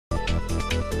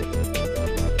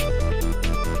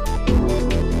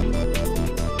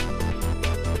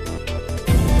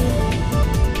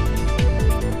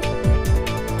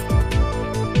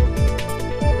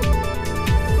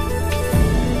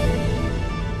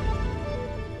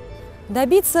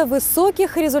Добиться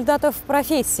высоких результатов в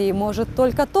профессии может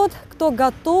только тот, кто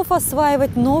готов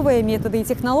осваивать новые методы и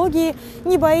технологии,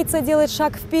 не боится делать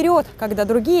шаг вперед, когда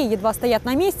другие едва стоят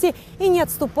на месте и не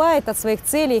отступает от своих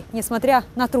целей, несмотря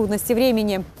на трудности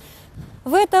времени.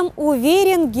 В этом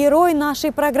уверен герой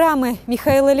нашей программы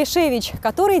Михаил Алишевич,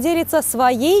 который делится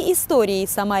своей историей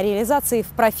самореализации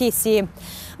в профессии.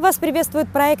 Вас приветствует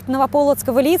проект «Новополоцк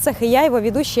в лицах» и я, его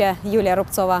ведущая Юлия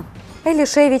Рубцова.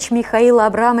 Алишевич Михаил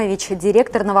Абрамович,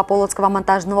 директор Новополоцкого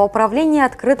монтажного управления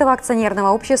открытого акционерного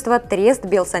общества «Трест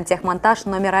Белсантехмонтаж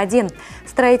номер 1».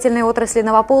 Строительной отрасли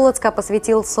Новополоцка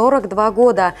посвятил 42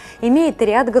 года, имеет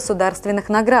ряд государственных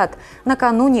наград.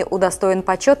 Накануне удостоен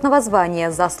почетного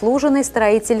звания «Заслуженный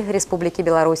строитель Республики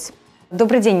Беларусь».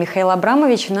 Добрый день, Михаил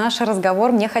Абрамович. Наш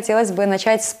разговор мне хотелось бы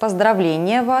начать с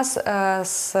поздравления вас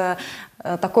с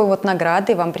такой вот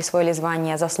наградой. Вам присвоили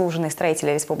звание «Заслуженный строитель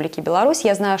Республики Беларусь».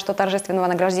 Я знаю, что торжественного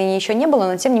награждения еще не было,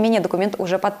 но тем не менее документ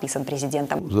уже подписан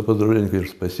президентом. За поздравление,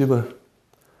 конечно, спасибо.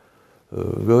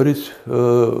 Говорить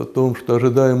о том, что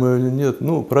ожидаемо или нет,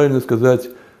 правильно сказать,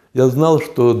 я знал,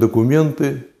 что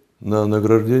документы на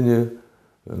награждение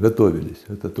готовились.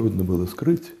 Это трудно было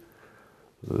скрыть.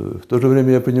 В то же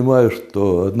время я понимаю,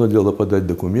 что одно дело подать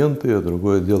документы, а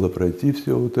другое дело пройти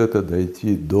все вот это,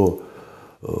 дойти до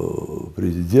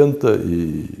президента,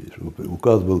 и чтобы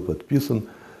указ был подписан.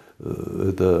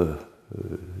 Это,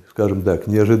 скажем так,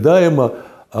 неожидаемо,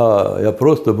 а я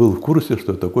просто был в курсе,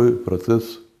 что такой процесс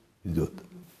идет.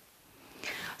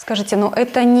 Скажите,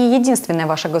 это не единственная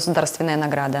ваша государственная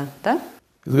награда, да?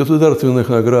 Из государственных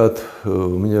наград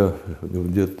у меня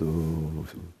где-то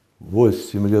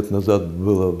 8 лет назад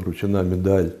была вручена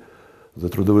медаль за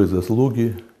трудовые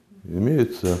заслуги.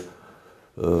 Имеются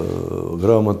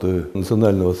грамоты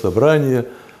Национального собрания,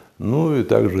 и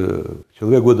также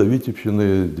 «Человек года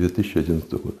Витебщины»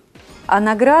 2011 года. О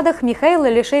наградах Михаил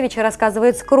Алишевич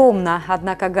рассказывает скромно,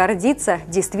 однако гордиться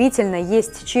действительно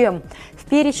есть чем. В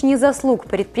перечне заслуг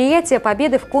предприятия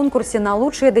победы в конкурсе на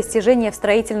лучшие достижения в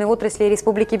строительной отрасли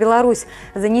Республики Беларусь,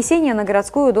 занесение на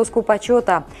городскую доску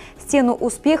почета. Стену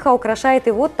успеха украшает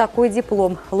и вот такой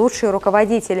диплом «Лучший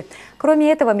руководитель».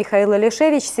 Кроме этого, Михаил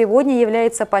Алишевич сегодня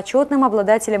является почетным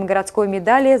обладателем городской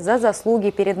медали за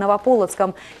заслуги перед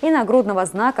Новополоцком и нагрудного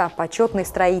знака «Почетный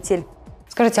строитель».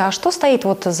 Скажите, а что стоит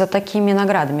за такими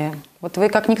наградами? Вы,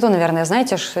 как никто, наверное,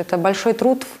 знаете, что это большой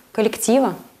труд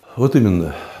коллектива. Вот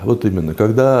именно.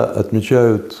 Когда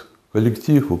отмечают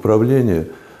коллектив, управление,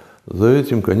 за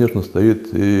этим, конечно,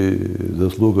 стоит и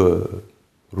заслуга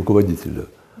руководителя.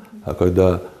 А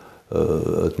когда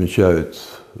отмечают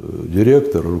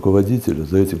директора, руководителя,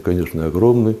 за этим, конечно,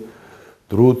 огромный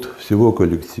труд всего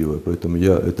коллектива. Поэтому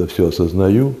я это все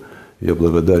осознаю. Я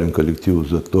благодарен коллективу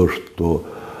за то, что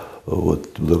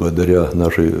благодаря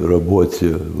нашей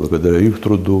работе, благодаря их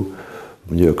труду,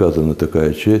 мне оказана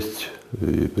такая честь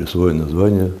и присвоено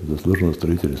звание заслуженного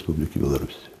строителя Республики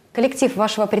Беларусь. Коллектив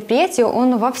вашего предприятия,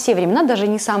 он во все времена, даже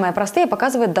не самые простые,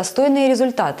 показывает достойные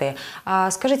результаты.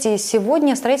 Скажите,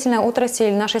 сегодня строительная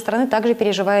отрасль нашей страны также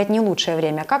переживает не лучшее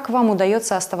время. Как вам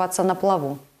удается оставаться на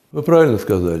плаву? Вы правильно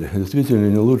сказали. Действительно,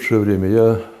 не лучшее время.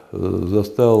 Я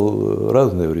застал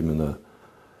разные времена.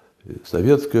 И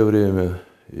советское время,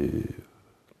 и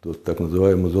так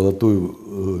называемую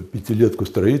золотую пятилетку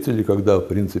строителей, когда, в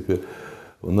принципе,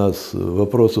 у нас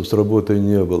вопросов с работой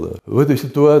не было. В этой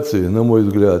ситуации, на мой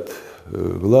взгляд,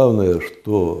 главное,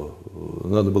 что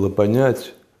надо было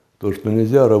понять, то, что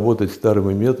нельзя работать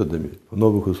старыми методами в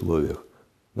новых условиях.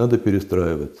 Надо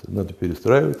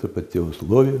перестраиваться под те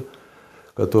условия,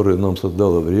 которые нам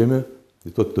создало время.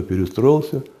 И тот, кто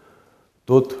перестроился,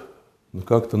 тот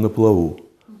как-то на плаву.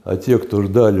 А те, кто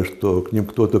ждали, что к ним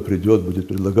кто-то придет, будет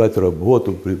предлагать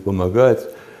работу, помогать.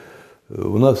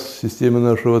 У нас в системе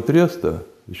нашего треста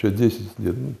еще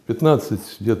 15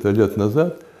 где-то лет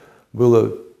назад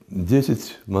было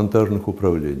 10 монтажных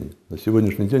управлений. На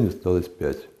сегодняшний день осталось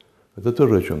 5. Это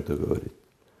тоже о чем-то говорит.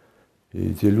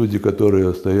 И те люди,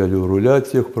 которые стояли у руля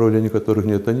тех управлений, которых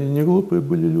нет, они не глупые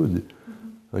были люди.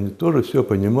 Они тоже все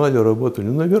понимали, работали.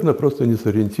 Наверное, просто не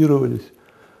сориентировались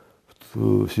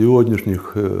в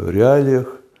сегодняшних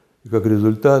реалиях, и как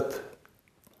результат,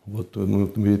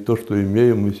 мы то, что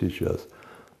имеем мы сейчас.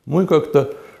 Мы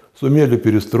как-то сумели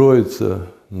перестроиться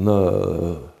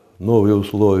на новые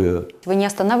условия. Вы не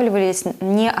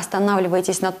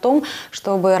останавливаетесь на том,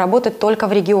 чтобы работать только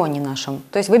в регионе нашем.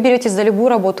 То есть вы беретесь за любую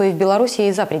работу и в Беларуси,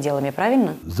 и за пределами,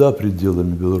 правильно? За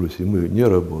пределами Беларуси мы не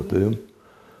работаем.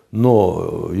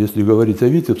 Но если говорить о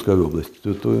Витебской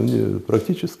области, то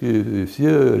практически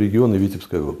все регионы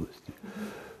Витебской области.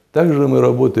 Также мы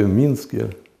работаем в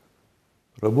Минске,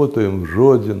 работаем в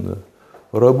Жодино,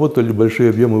 Работали, большие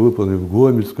объемы выполнены в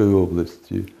Гомельской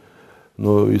области.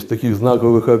 Но из таких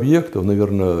знаковых объектов,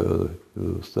 наверное,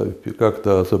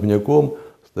 как-то особняком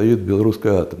стоит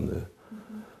белорусская атомная.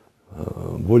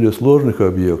 Более сложных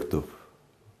объектов,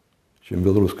 чем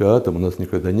белорусская атом, у нас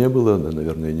никогда не было,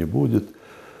 наверное, не будет.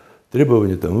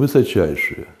 Требования там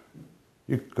высочайшие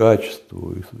и к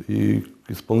качеству, и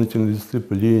к исполнительной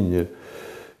дисциплине,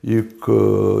 и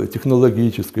к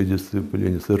технологической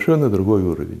дисциплине. Совершенно другой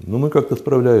уровень. Но мы как-то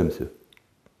справляемся.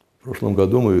 В прошлом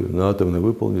году мы на атомной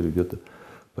выполнили где-то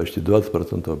почти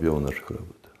 20% объема наших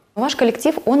работ. Ваш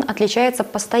коллектив, он отличается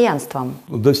постоянством.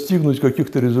 Достигнуть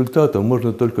каких-то результатов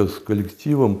можно только с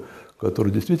коллективом,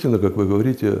 который действительно, как вы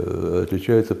говорите,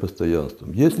 отличается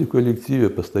постоянством. Если в коллективе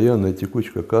постоянная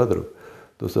текучка кадров,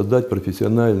 то создать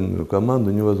профессиональную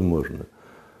команду невозможно.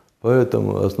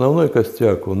 Поэтому основной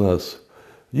костяк у нас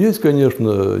есть,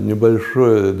 конечно,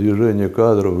 небольшое движение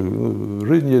кадров.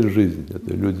 Жизнь есть жизнь.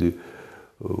 Это люди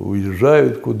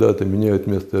уезжают куда-то, меняют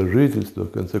место жительства, в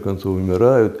конце концов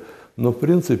умирают. Но в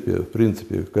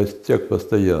принципе, костяк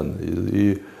постоянный.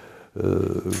 И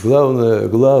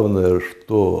главное,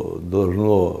 что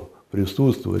должно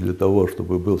присутствовать для того,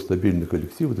 чтобы был стабильный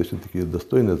коллектив, это все-таки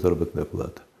достойная заработная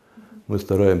плата. Мы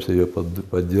стараемся ее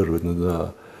поддерживать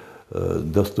на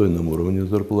достойном уровне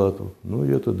зарплату. Ну и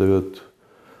это дает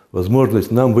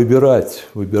возможность нам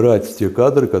выбирать те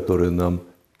кадры, которые нам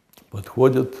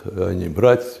подходят, а не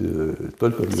брать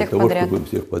только для того, чтобы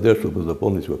всех подряд, чтобы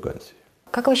заполнить вакансии.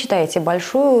 Как вы считаете,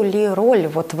 большую ли роль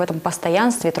вот в этом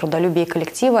постоянстве, трудолюбии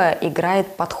коллектива играет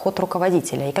подход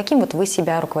руководителя? И каким вот вы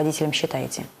себя руководителем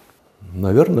считаете?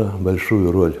 Наверное,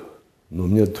 большую роль. Но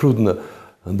мне трудно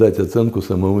дать оценку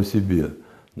самому себе.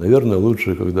 Наверное,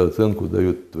 лучше, когда оценку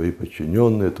дают твои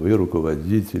подчиненные, твои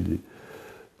руководители.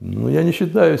 Но я не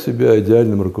считаю себя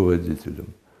идеальным руководителем.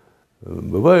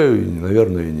 Бываю,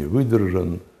 наверное, и не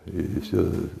выдержан. И все,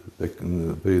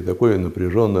 при такой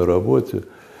напряженной работе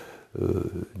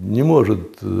не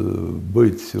может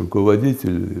быть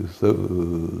руководитель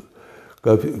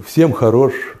всем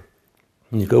хорош,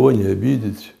 никого не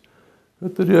обидеть.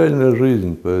 Это реальная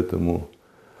жизнь, поэтому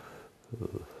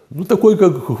такой,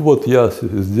 как вот я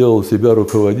сделал себя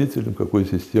руководителем, какую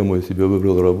систему я себе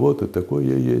выбрал работы, такой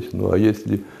я есть. Ну а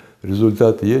если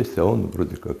результат есть, а он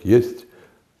вроде как есть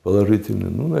положительный,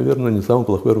 наверное, не самый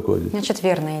плохой руководитель. Значит,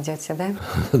 верно идете, да?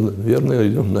 Верно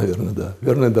идем, наверное, да.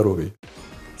 Верной дорогой.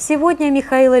 Сегодня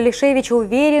Михаил Илишевич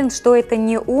уверен, что это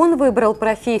не он выбрал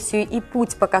профессию и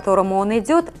путь, по которому он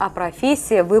идет, а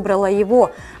профессия выбрала его.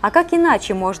 А как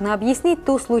иначе можно объяснить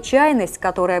ту случайность,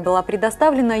 которая была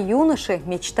предоставлена юноше,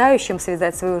 мечтающим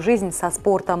связать свою жизнь со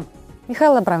спортом?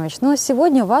 Михаил Абрамович,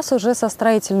 сегодня вас уже со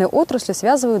строительной отраслью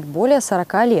связывают более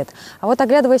 40 лет. А вот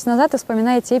оглядываясь назад и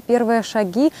вспоминая те первые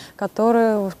шаги,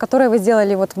 которые вы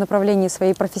сделали в направлении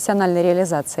своей профессиональной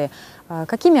реализации,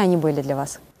 какими они были для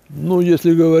вас?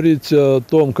 Если говорить о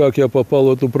том, как я попал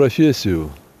в эту профессию,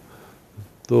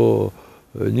 то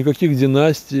никаких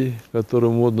династий,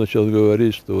 которым модно сейчас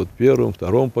говорить, что вот первом,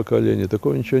 втором поколении,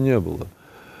 такого ничего не было.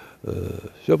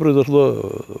 Все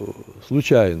произошло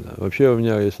случайно. Вообще у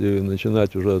меня, если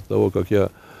начинать уже от того, как я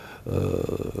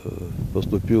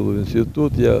поступил в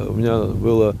институт, у меня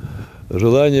было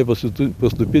желание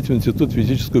поступить в институт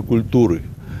физической культуры,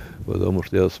 потому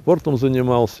что я спортом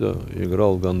занимался,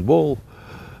 играл в гандбол.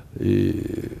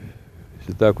 И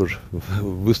если так уж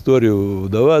в историю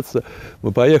вдаваться,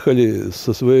 мы поехали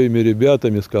со своими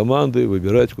ребятами, с командой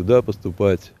выбирать, куда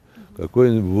поступать, в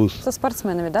какой-нибудь вуз. Со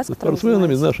спортсменами, да? Со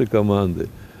спортсменами нашей команды,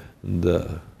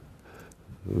 да.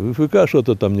 В ФК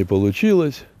что-то там не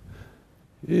получилось.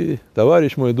 И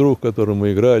товарищ мой друг, которым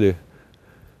мы играли,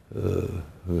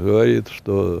 говорит,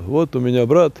 что вот у меня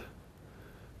брат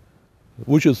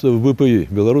учится в БПИ,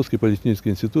 Белорусский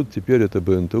политехнический институт, теперь это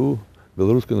БНТУ,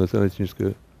 Белорусский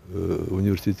национально-технический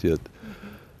университет.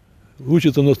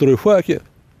 Учится на стройфаке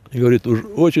и говорит, уж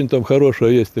очень там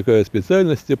хорошая есть такая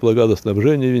специальность,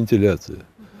 теплогазоснабжение и вентиляция.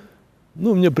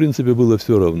 Мне, в принципе, было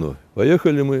все равно.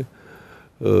 Поехали мы,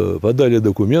 подали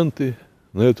документы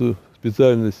на эту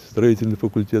специальность, строительный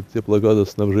факультет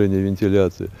теплогазоснабжения и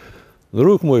вентиляции.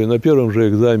 Друг мой на первом же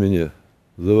экзамене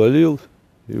завалил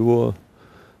его,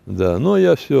 да, но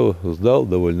я все сдал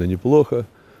довольно неплохо.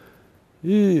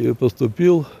 И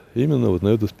поступил именно вот на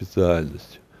эту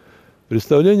специальность.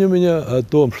 Представления у меня о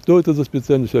том, что это за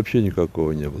специальность, вообще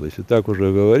никакого не было. Если так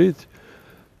уже говорить,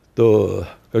 то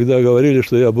когда говорили,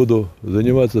 что я буду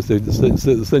заниматься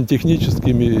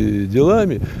сантехническими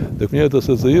делами, так мне это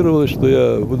ассоциировалось, что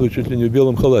я буду чуть ли не в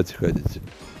белом халате ходить.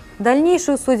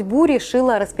 Дальнейшую судьбу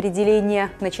решило распределение.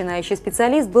 Начинающий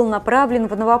специалист был направлен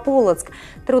в Новополоцк.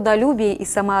 Трудолюбие и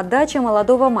самоотдача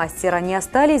молодого мастера не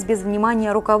остались без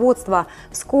внимания руководства.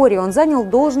 Вскоре он занял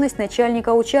должность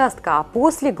начальника участка, а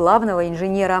после – главного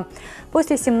инженера.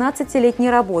 После 17-летней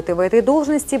работы в этой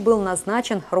должности был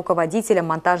назначен руководителем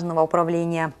монтажного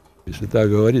управления. Если так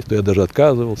говорить, то я даже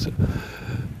отказывался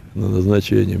на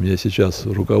назначение. Мне сейчас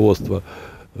руководство,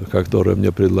 которое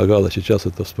мне предлагало, сейчас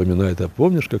это вспоминает. А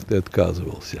помнишь, как ты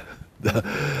отказывался? Да.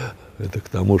 Это к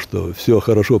тому, что все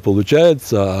хорошо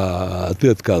получается, а ты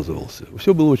отказывался.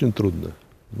 Все было очень трудно.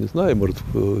 Не знаю, может,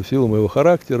 в силу моего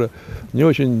характера, мне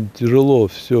очень тяжело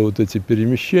все вот эти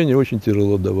перемещения, очень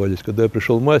тяжело давались. Когда я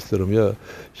пришел мастером,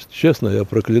 честно, я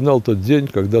проклинал тот день,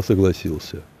 когда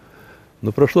согласился.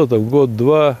 Но прошло там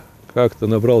год-два, как-то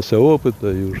набрался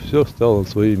опыта, и уж все стало на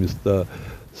свои места.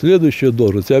 Следующая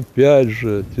должность, опять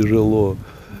же, тяжело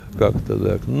как-то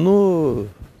так. Но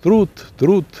труд,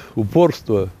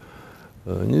 упорство,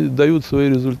 они дают свои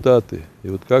результаты. И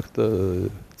вот как-то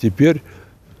теперь,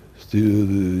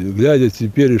 глядя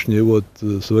теперешней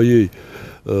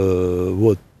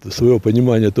своего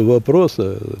понимания этого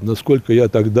вопроса, насколько я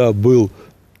тогда был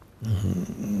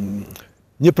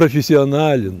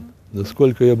непрофессионален,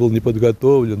 насколько я был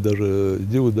неподготовлен, даже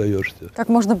диву даешься. Как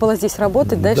можно было здесь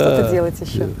работать, да, и что-то делать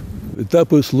еще?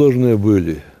 Этапы сложные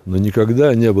были, но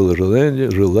никогда не было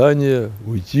желания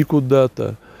уйти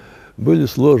куда-то. Были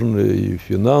сложные и в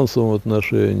финансовом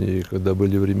отношении, когда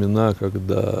были времена,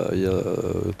 когда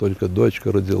только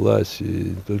дочка родилась,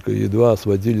 и только едва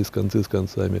сводились концы с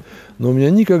концами. Но у меня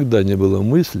никогда не было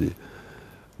мысли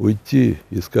уйти,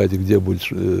 искать, где я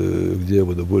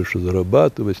буду больше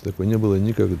зарабатывать, такого не было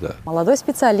никогда. Молодой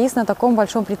специалист на таком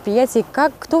большом предприятии.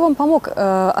 Кто вам помог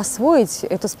освоить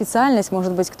эту специальность?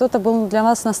 Может быть, кто-то был для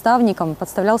вас наставником,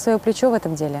 подставлял свое плечо в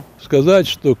этом деле? Сказать,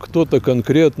 что кто-то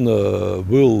конкретно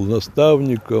был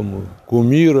наставником,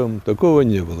 кумиром, такого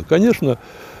не было. Конечно,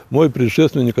 мой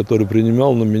предшественник, который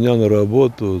принимал меня на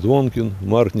работу, Звонкин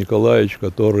Марк Николаевич,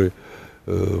 который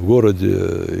в городе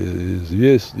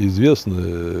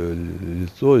известное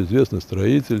лицо, известный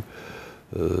строитель.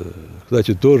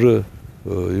 Кстати, тоже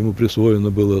ему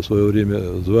присвоено было в свое время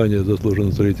звание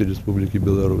заслуженный строитель Республики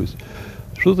Беларусь.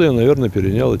 Что-то я, наверное,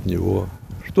 перенял от него.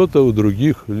 Что-то у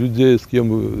других людей, с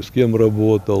кем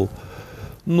работал.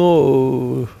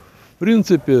 Но, в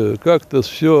принципе, как-то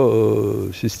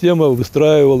все, система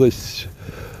выстраивалась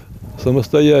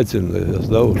самостоятельно.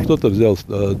 Что-то взял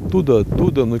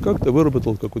оттуда, но как-то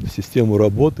выработал какую-то систему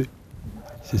работы,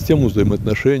 систему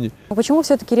взаимоотношений. Почему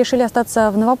все-таки решили остаться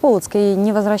в Новополоцке и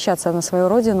не возвращаться на свою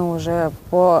родину уже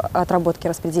по отработке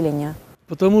распределения?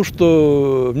 Потому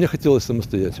что мне хотелось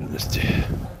самостоятельности,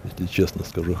 если честно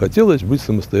скажу. Хотелось быть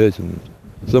самостоятельным,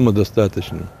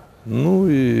 самодостаточным. Ну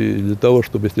и для того,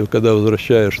 чтобы, когда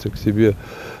возвращаешься к себе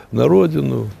на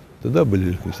родину, тогда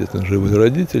были, естественно, живые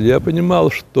родители. Я понимал,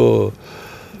 что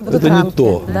это не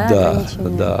то. Да.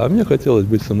 А мне хотелось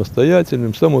быть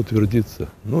самостоятельным, самоутвердиться.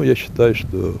 Ну, я считаю,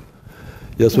 что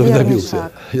я своего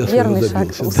добился. Верный шаг.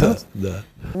 Да.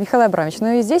 Михаил Абрамович,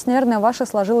 ну и здесь, наверное, ваша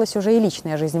сложилась уже и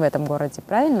личная жизнь в этом городе,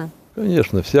 правильно?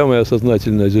 Конечно, вся моя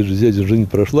сознательная здесь жизнь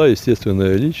прошла, естественно,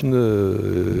 и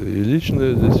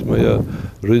личная здесь моя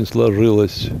жизнь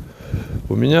сложилась.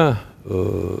 У меня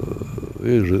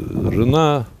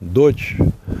жена, дочь.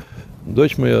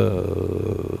 Дочь моя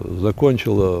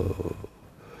закончила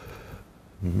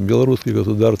Белорусский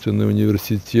государственный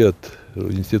университет,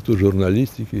 институт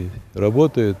журналистики,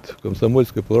 работает в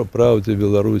 «Комсомольской правде»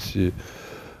 Беларуси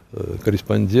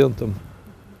корреспондентом.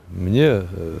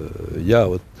 Я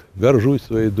горжусь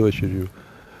своей дочерью.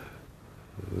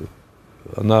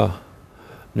 Она,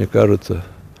 мне кажется,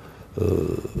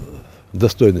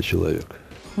 достойный человек.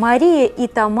 Мария и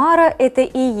Тамара – это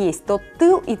и есть тот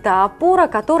тыл и та опора,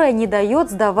 которая не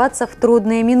дает сдаваться в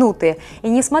трудные минуты. И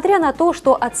несмотря на то,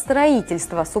 что от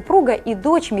строительства супруга и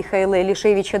дочь Михаила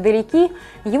Илишевича далеки,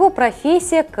 его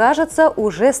профессия, кажется,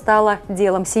 уже стала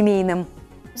делом семейным.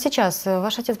 Сейчас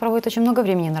ваш отец проводит очень много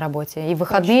времени на работе. И в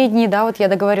выходные дни, да, вот я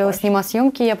договорилась с ним о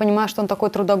съемке, я понимаю, что он такой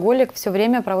трудоголик, все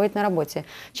время проводит на работе.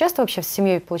 Часто вообще с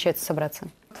семьей получается собраться?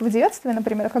 В детстве,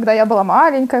 например, когда я была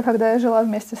маленькая, когда я жила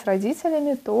вместе с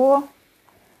родителями, то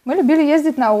мы любили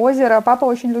ездить на озеро. Папа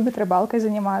очень любит рыбалкой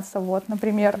заниматься,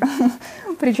 например.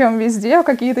 Причем везде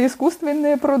какие-то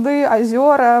искусственные пруды,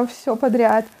 озера, все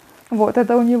подряд.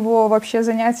 Это у него вообще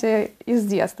занятие из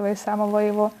детства, из самого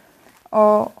его.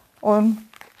 Он,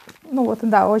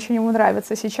 очень ему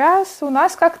нравится. Сейчас у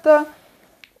нас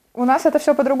это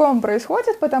все по-другому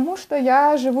происходит, потому что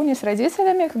я живу не с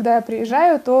родителями. Когда я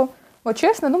приезжаю, то Вот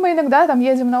честно, ну мы иногда там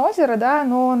едем на озеро, да,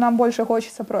 но нам больше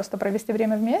хочется просто провести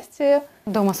время вместе.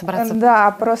 Дома собраться.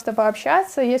 Да, просто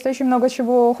пообщаться. Есть очень много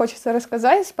чего хочется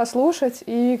рассказать, послушать.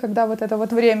 И когда вот это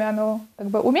вот время, оно как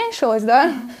бы уменьшилось,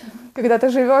 да, когда ты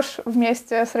живешь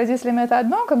вместе с родителями, это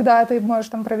одно, когда ты можешь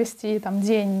там провести там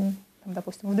день, там,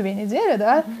 допустим, в 2 недели,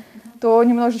 да, то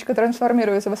немножечко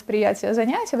трансформируется восприятие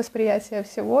занятия, восприятие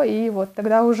всего, и вот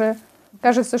тогда уже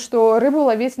кажется, что рыбу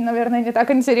ловить, наверное, не так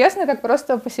интересно, как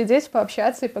просто посидеть,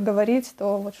 пообщаться и поговорить,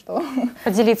 то вот что.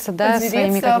 Поделиться, да,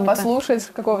 своими какими-то... послушать,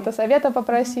 какого-то совета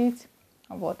попросить.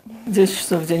 Вот. 10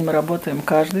 часов в день мы работаем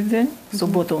каждый день.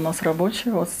 Суббота у нас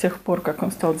рабочая. Вот с тех пор, как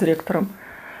он стал директором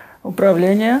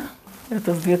управления,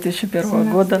 это с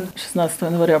 2001 года, 16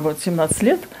 января будет 17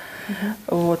 лет.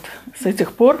 Вот. С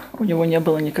этих пор у него не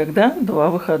было никогда 2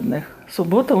 выходных.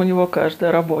 Суббота у него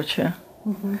каждая рабочая.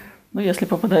 Ну, если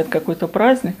попадает какой-то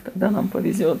праздник, тогда нам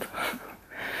повезет.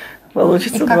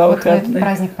 Получится 2 выходных. И как вы этот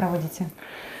праздник проводите?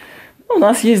 У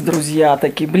нас есть друзья,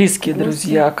 такие близкие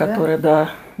друзья, которые, да,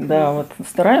 вот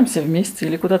стараемся вместе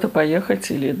или куда-то поехать,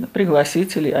 или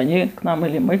пригласить, или они к нам,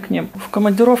 или мы к ним. В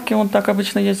командировке он так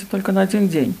обычно ездит только на 1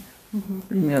 день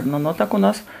примерно, но так у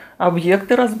нас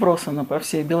объекты разбросаны по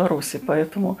всей Беларуси,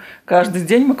 поэтому каждый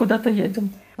день мы куда-то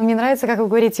едем. Мне нравится, как вы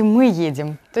говорите, мы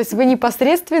едем. То есть вы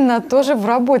непосредственно тоже в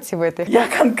работе в этой. Я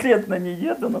конкретно не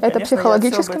еду, но, это конечно,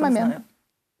 психологический момент. Знаю.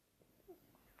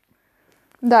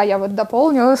 Да, я вот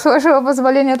дополню, с вашего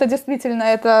позволения, это действительно,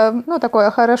 это, ну,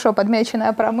 такое хорошо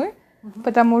подмеченное про «мы»,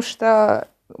 потому что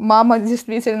мама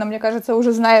действительно, мне кажется,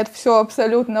 уже знает все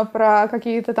абсолютно про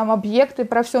какие-то там объекты,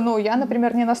 про все. Ну, я,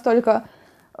 например, не настолько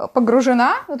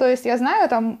погружена, ну, то есть я знаю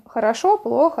там хорошо,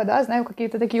 плохо, да, знаю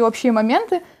какие-то такие общие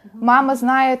моменты. Мама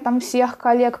знает там всех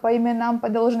коллег по именам, по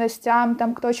должностям,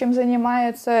 там кто чем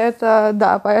занимается, это,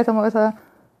 да, поэтому это,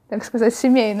 так сказать,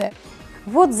 семейное.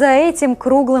 Вот за этим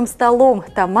круглым столом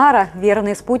Тамара,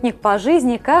 верный спутник по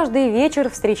жизни, каждый вечер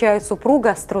встречает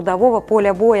супруга с трудового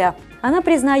поля боя. Она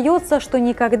признается, что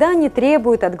никогда не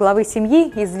требует от главы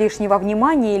семьи излишнего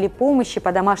внимания или помощи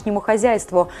по домашнему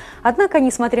хозяйству. Однако,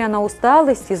 несмотря на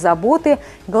усталость и заботы,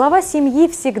 глава семьи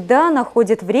всегда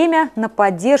находит время на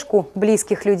поддержку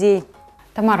близких людей.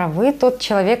 Тамара, вы тот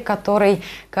человек, который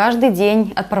каждый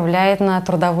день отправляет на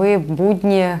трудовые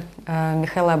будни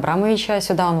Михаила Абрамовича.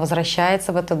 Сюда он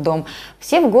возвращается, в этот дом.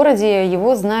 Все в городе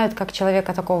его знают как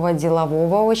человека такого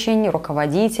делового очень,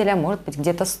 руководителя, может быть,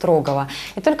 где-то строгого.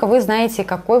 И только вы знаете,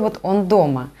 какой вот он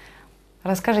дома.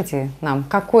 Расскажите нам,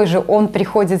 какой же он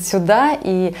приходит сюда,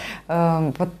 и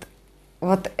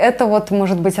вот это вот,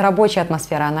 может быть, рабочая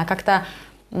атмосфера, она как-то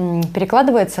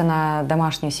перекладывается на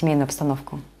домашнюю семейную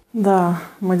обстановку? Да,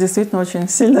 мы действительно очень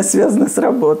сильно связаны с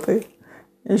работой.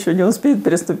 Еще не успеет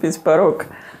переступить порог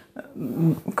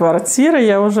квартиры,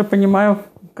 я уже понимаю,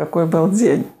 какой был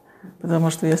день. Потому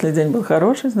что если день был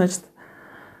хороший, значит,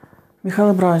 Михаил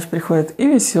Абрамович приходит и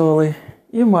веселый,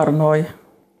 и марной,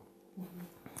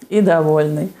 и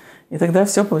довольный. И тогда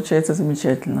все получается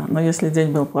замечательно. Но если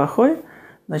день был плохой,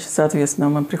 значит, соответственно,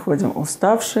 мы приходим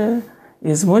уставшие,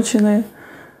 измученные,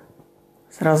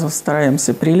 сразу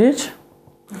стараемся прилечь.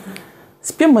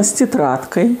 Спим мы с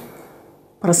тетрадкой,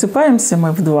 просыпаемся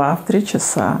мы в 2-3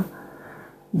 часа,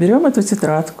 берем эту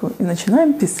тетрадку и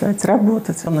начинаем писать,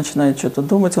 работать. Он начинает что-то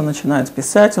думать, он начинает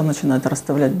писать, он начинает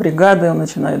расставлять бригады, он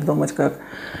начинает думать,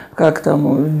 как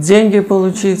там деньги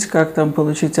получить, как там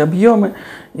получить объемы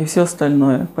и все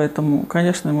остальное. Поэтому,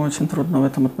 конечно, ему очень трудно в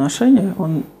этом отношении.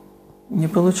 Он не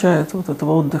получает вот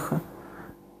этого отдыха.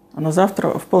 А на завтра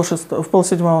в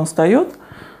 6:30 он встает,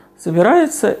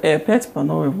 собирается и опять по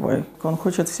новой бой. Он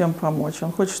хочет всем помочь.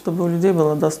 Он хочет, чтобы у людей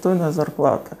была достойная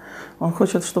зарплата. Он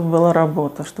хочет, чтобы была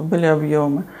работа, чтобы были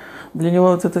объемы. Для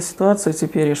него вот эта ситуация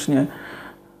теперешняя,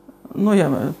 ну,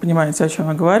 я понимаете, о чем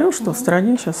я говорю, что в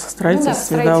стране сейчас в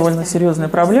строительстве довольно серьезные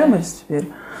проблемы теперь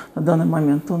на данный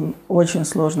момент. Он очень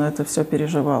сложно это все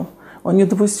переживал. Он не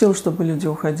допустил, чтобы люди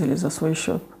уходили за свой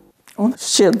счет. Он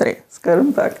щедрый,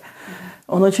 скажем так.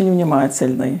 Он очень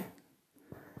внимательный.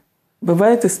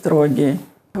 Бывает и строгий.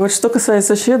 Вот что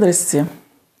касается щедрости,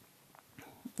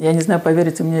 я не знаю,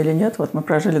 поверите мне или нет, вот мы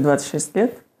прожили 26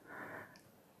 лет,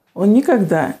 он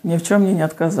никогда ни в чем мне не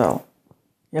отказал.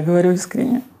 Я говорю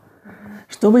искренне.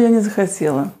 Что бы я ни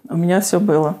захотела, у меня все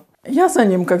было. Я за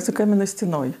ним как за каменной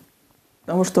стеной,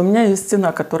 потому что у меня есть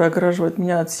стена, которая огораживает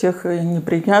меня от всех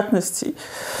неприятностей.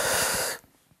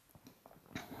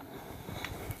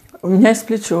 У меня есть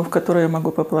плечо, в которое я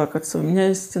могу поплакаться. У меня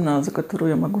есть стена, за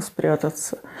которую я могу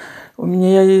спрятаться. У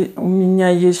меня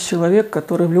есть человек,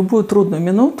 который в любую трудную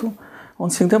минуту, он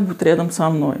всегда будет рядом со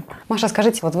мной. Маша,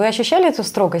 скажите, вот вы ощущали эту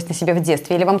строгость на себе в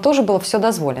детстве, или вам тоже было все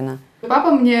дозволено? Папа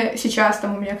мне сейчас,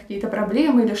 там у меня какие-то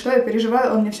проблемы или что, я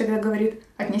переживаю, он мне всегда говорит,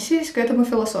 отнесись к этому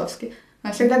философски.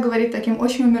 Он всегда говорит таким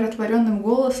очень умиротворенным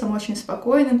голосом, очень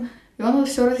спокойным, и он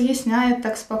все разъясняет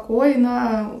так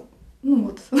спокойно, ну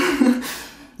вот.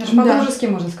 Даже по-дружески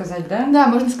можно сказать, да? Да,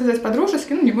 можно сказать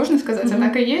по-дружески, ну не можно сказать, а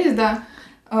так и есть, да.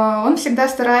 Он всегда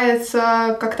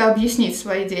старается как-то объяснить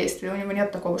свои действия. У него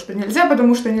нет такого, что нельзя,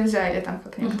 потому что нельзя, или там,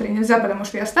 как некоторые, нельзя, потому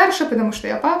что я старше, потому что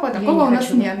я папа. Такого у нас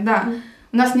нет, да.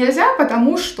 У нас нельзя,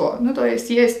 потому что. Ну, то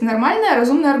есть нормальная,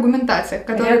 разумная аргументация,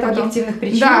 которая потом... объективных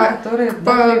причин, да, которые...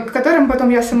 к которым потом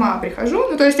я сама прихожу.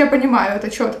 Ну, то есть я понимаю,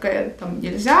 это четкое, там,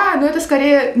 нельзя, но это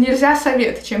скорее нельзя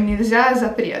совет, чем нельзя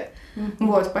запрет.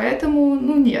 Вот, поэтому,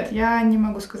 ну нет, я не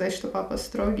могу сказать, что папа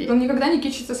строгий. Он никогда не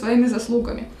кичится своими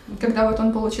заслугами. Когда вот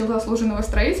он получил заслуженного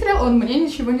строителя, он мне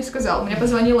ничего не сказал. Мне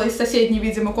позвонила из соседней,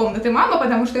 видимо, комнаты мама,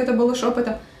 потому что это было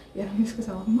шепотом. Я мне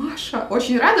сказала: Маша,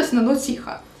 очень радостно, но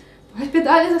тихо.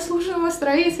 Отпедали заслуженного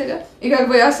строителя. И как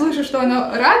бы я слышу, что она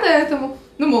рада этому.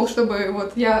 Ну, мол, чтобы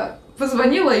вот я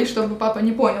позвонила, и чтобы папа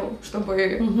не понял, чтобы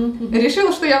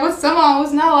решил, что я вот сама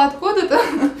узнала откуда-то.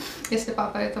 Если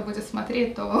папа это будет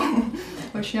смотреть, то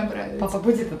очень обрадуется. Папа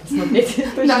будет это смотреть?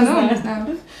 Да, ну, не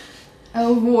знаю.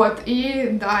 Вот, и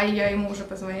да, я ему уже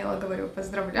позвонила, говорю: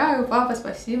 поздравляю, папа,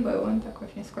 спасибо, и он так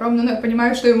очень скромно. Ну, я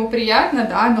понимаю, что ему приятно,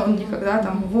 да, но он никогда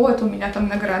там, вот, у меня там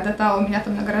награда та, у меня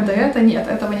там награда эта, нет,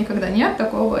 этого никогда нет,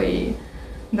 такого и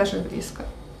даже близко.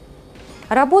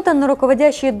 Работа на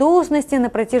руководящей должности на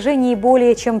протяжении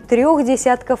более чем 3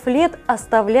 десятков лет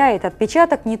оставляет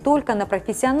отпечаток не только на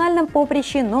профессиональном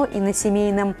поприще, но и на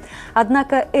семейном.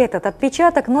 Однако этот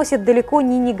отпечаток носит далеко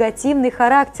не негативный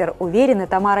характер, уверены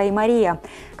Тамара и Мария,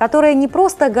 которые не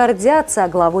просто гордятся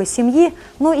главой семьи,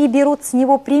 но и берут с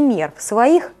него пример в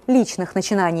своих личных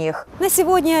начинаниях. На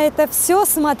сегодня это все.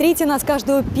 Смотрите нас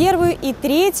каждую 1 и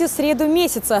 3 среду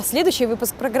месяца. Следующий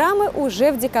выпуск программы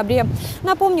уже в декабре.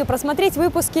 Напомню, просмотреть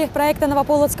выпуски проекта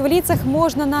 «Новополоцк в лицах»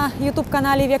 можно на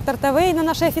YouTube-канале Вектор ТВ и на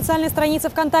нашей официальной странице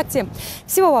ВКонтакте.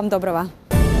 Всего вам доброго!